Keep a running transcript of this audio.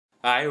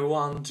I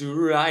want to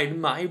ride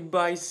my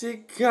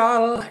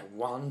bicycle. I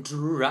want to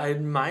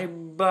ride my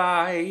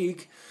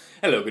bike.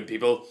 Hello, good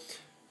people.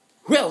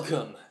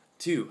 Welcome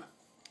to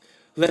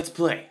Let's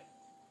Play.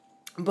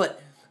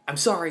 But I'm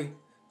sorry,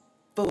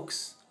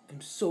 folks. I'm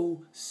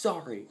so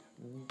sorry.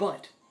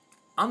 But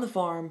on the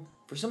farm,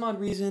 for some odd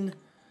reason,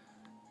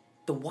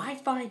 the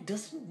Wi-Fi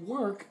doesn't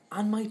work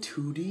on my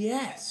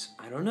 2DS.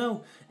 I don't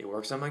know. It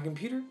works on my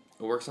computer.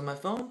 It works on my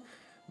phone.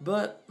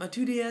 But my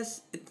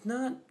 2DS, it's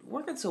not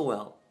working so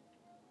well.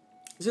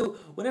 So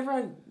whenever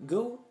I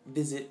go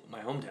visit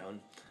my hometown,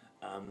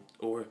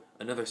 or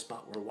another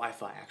spot where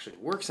Wi-Fi actually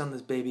works on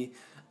this baby,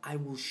 I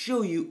will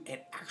show you an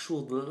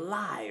actual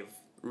live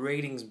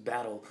ratings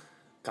battle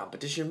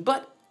competition.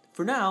 But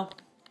for now,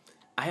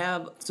 I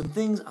have some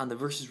things on the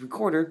Versus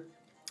Recorder,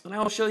 and I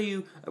will show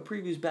you a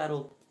previous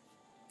battle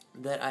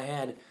that I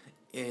had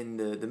in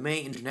the May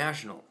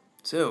International.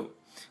 So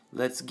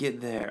let's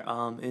get there.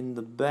 In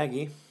the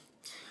baggie,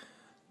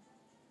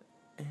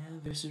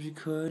 Versus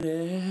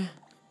Recorder.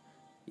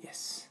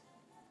 Yes.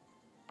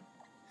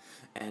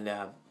 And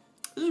this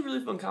is a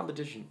really fun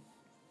competition.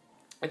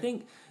 I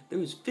think there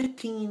was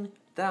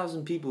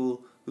 15,000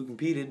 people who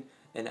competed,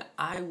 and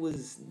I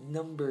was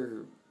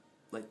number,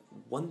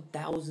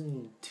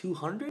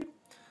 1,200?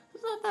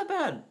 It's not that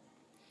bad.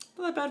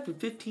 Not that bad for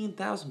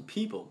 15,000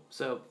 people.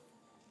 So,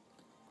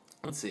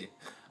 let's see.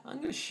 I'm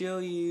going to show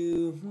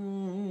you...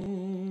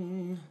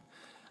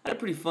 I had a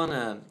pretty fun...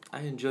 I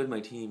enjoyed my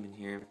team in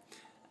here.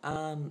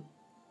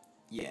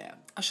 Yeah.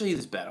 I'll show you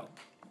this battle.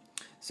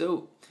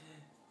 So,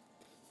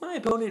 my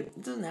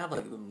opponent doesn't have,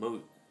 the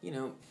most,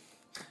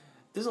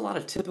 there's a lot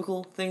of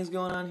typical things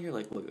going on here.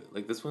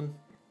 Look this one.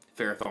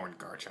 Ferrothorn,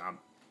 Garchomp,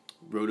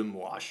 Rotom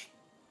Wash,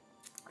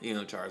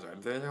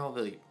 Charizard. They're all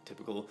really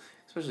typical,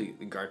 especially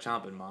the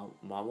Garchomp and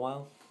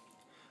Mawile.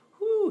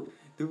 Whew,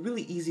 they're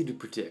really easy to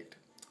predict.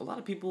 A lot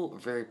of people are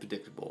very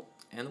predictable.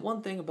 And the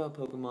one thing about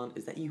Pokemon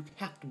is that you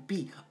have to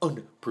be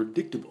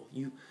unpredictable.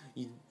 You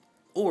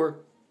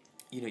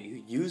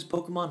use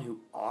Pokemon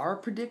who are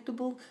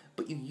predictable,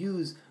 but you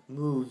use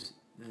moves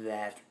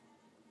that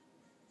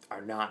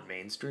are not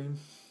mainstream.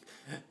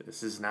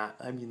 This is not,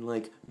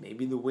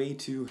 maybe the way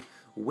to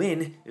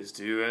win is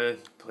to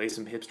play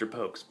some hipster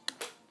pokes.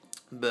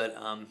 But,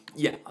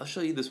 yeah, I'll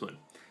show you this one.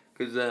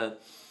 Because,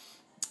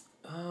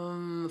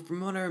 from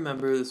what I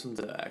remember, this one's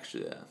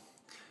actually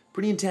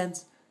pretty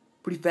intense,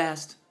 pretty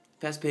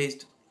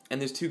fast-paced, and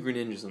there's 2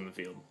 Greninjas on the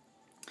field.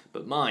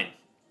 But mine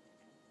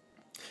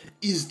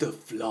is the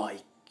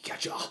fly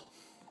catcher.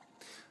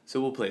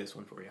 So we'll play this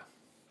one for you.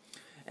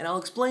 And I'll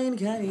explain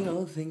kind of,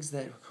 the things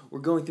that were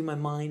going through my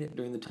mind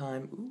during the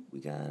time. Ooh, we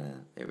got,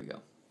 there we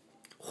go.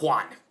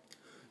 Juan.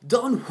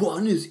 Don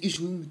Juan is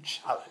issuing the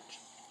challenge.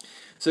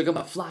 So I got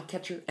my fly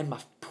catcher and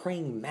my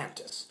praying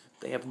mantis.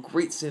 They have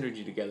great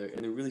synergy together,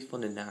 and they're really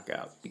fun to knock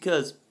out.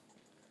 Because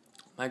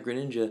my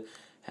Greninja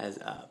has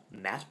a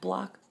mat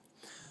block,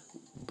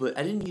 but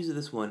I didn't use it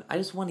this one. I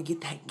just want to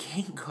get that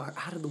Gengar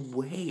out of the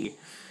way.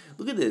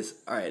 Look at this.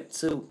 Alright,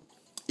 so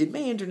in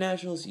May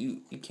Internationals,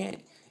 you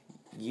can't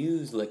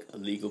use,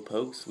 illegal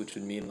pokes, which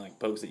would mean,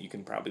 pokes that you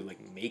can probably,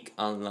 make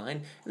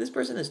online. And this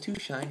person has 2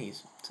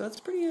 shinies, so that's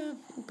pretty,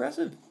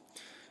 impressive.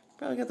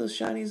 Probably got those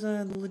shinies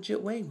the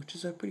legit way, which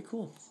is, pretty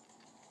cool.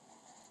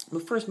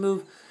 But first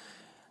move,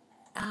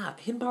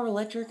 Hidden Power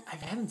Electric, I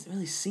haven't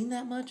really seen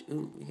that much.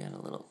 Ooh, we got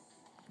a little,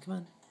 come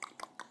on.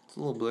 It's a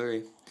little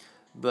blurry.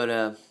 But,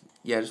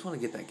 yeah, I just want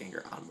to get that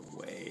Gengar out of the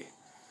way.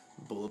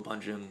 Bullet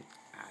Punch him.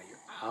 You're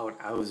out.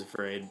 I was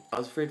afraid. I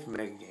was afraid for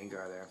Mega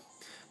Gengar there.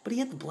 But he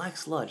had the Black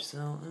Sludge,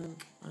 so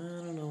I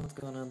don't know what's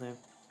going on there.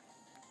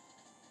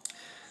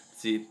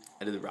 See,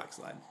 I did the Rock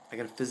Slide. I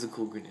got a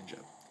physical Greninja.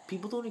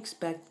 People don't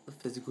expect the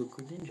physical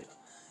Greninja.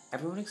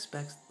 Everyone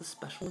expects the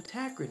special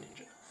attack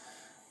Greninja.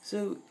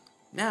 So,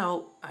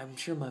 now, I'm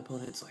sure my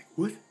opponent's like,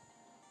 what?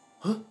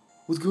 Huh?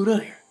 What's going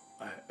on here?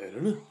 I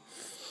don't know.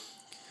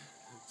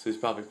 So he's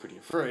probably pretty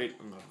afraid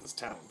of this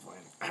Talon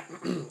Flame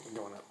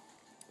going up.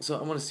 So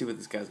I want to see what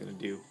this guy's going to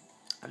do.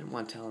 I didn't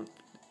want Talon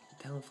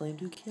Flame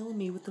to kill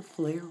me with the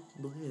Flare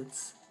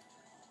Blitz.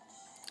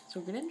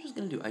 So Greninja's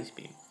going to do Ice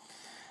Beam.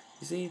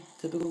 You see,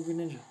 typical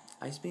Greninja.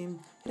 Ice Beam,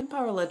 Hidden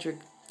Power Electric,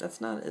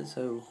 that's not as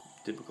so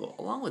typical.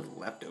 Along with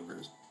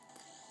Leftovers.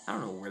 I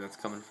don't know where that's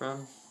coming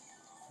from.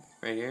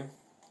 Right here.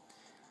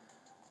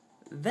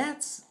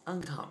 That's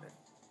uncommon.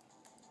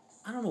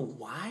 I don't know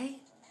why.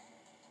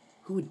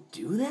 Who would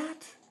do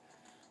that?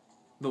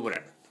 But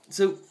whatever.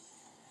 So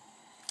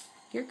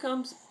here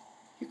comes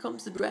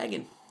the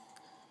dragon.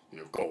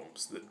 Here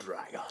comes the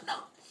dragon.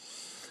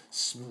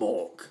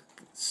 Smoke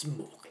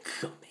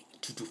coming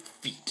to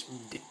defeat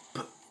the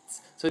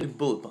opponents. So I do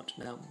Bullet Punch.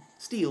 Now,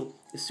 Steel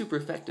is super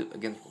effective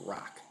against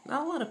Rock.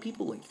 Not a lot of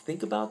people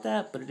think about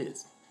that, but it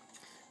is.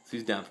 So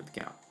he's down for the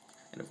count.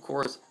 And of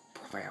course,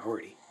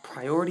 priority.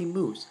 Priority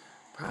moves.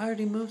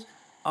 Priority moves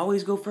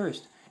always go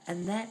first.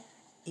 And that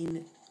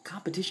in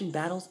competition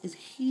battles is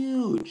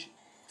huge.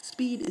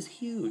 Speed is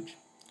huge.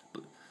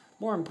 But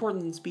more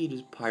important than speed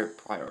is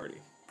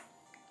priority.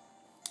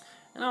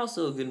 And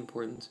also a good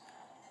importance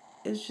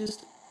is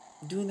just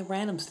doing the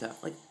random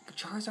stuff, like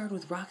Charizard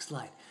with Rock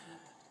Slide.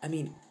 I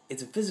mean,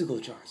 it's a physical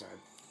Charizard,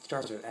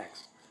 Charizard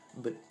X,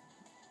 but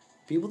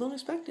people don't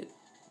expect it.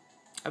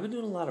 I've been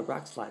doing a lot of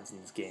Rock Slides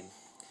in this game.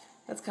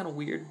 That's kind of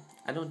weird.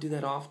 I don't do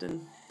that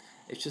often.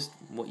 It's just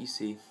what you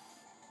see.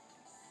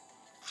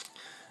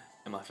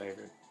 And my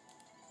favorite.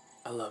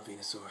 I love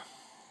Venusaur.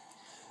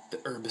 The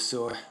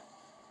Herbisaur.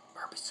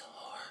 Herbisaur.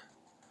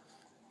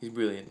 He's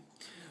brilliant.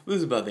 This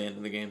is about the end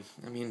of the game.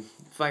 I mean,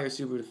 Fire is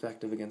super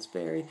effective against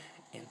Fairy,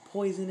 and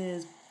Poison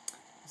is,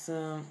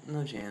 so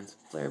no chance.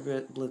 Flare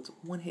Blitz,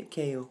 one hit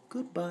KO.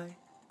 Goodbye.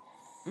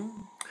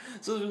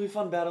 So it was a really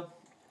fun battle.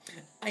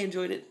 I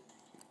enjoyed it.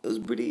 It was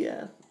pretty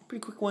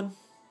quick one,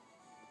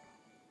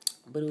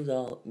 but it was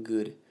all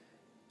good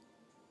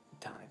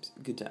times.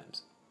 Good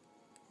times.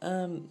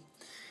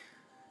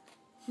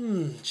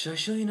 Should I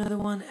show you another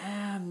one?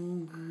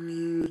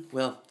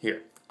 Well,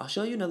 here. I'll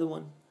show you another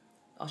one.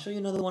 I'll show you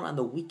another one on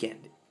the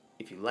weekend.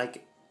 If you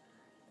like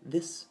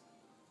this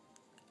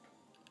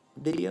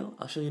video,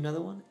 I'll show you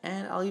another one.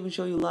 And I'll even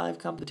show you live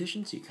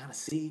competition so you kind of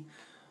see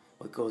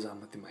what goes on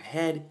within my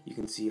head. You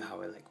can see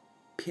how I like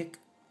pick.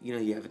 You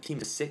know, you have a team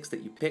of 6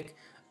 that you pick,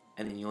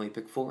 and then you only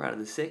pick 4 out of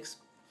the 6.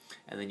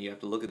 And then you have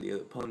to look at the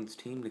opponent's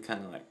team to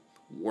kind of like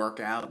work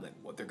out like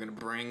what they're going to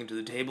bring to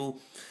the table.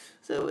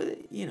 So,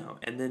 you know,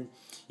 and then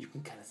you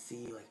can kind of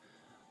see like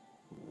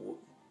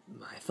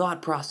my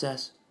thought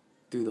process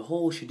through the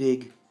whole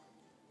shindig.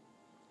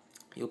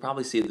 You'll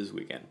probably see it this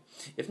weekend.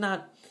 If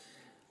not,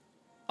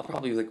 I'll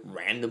probably like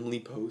randomly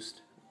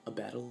post a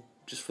battle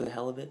just for the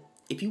hell of it.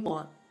 If you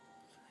want,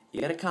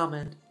 you gotta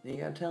comment and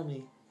you gotta tell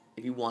me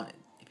if you want it.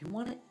 If you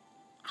want it,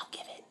 I'll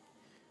give it.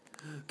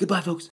 Goodbye, folks.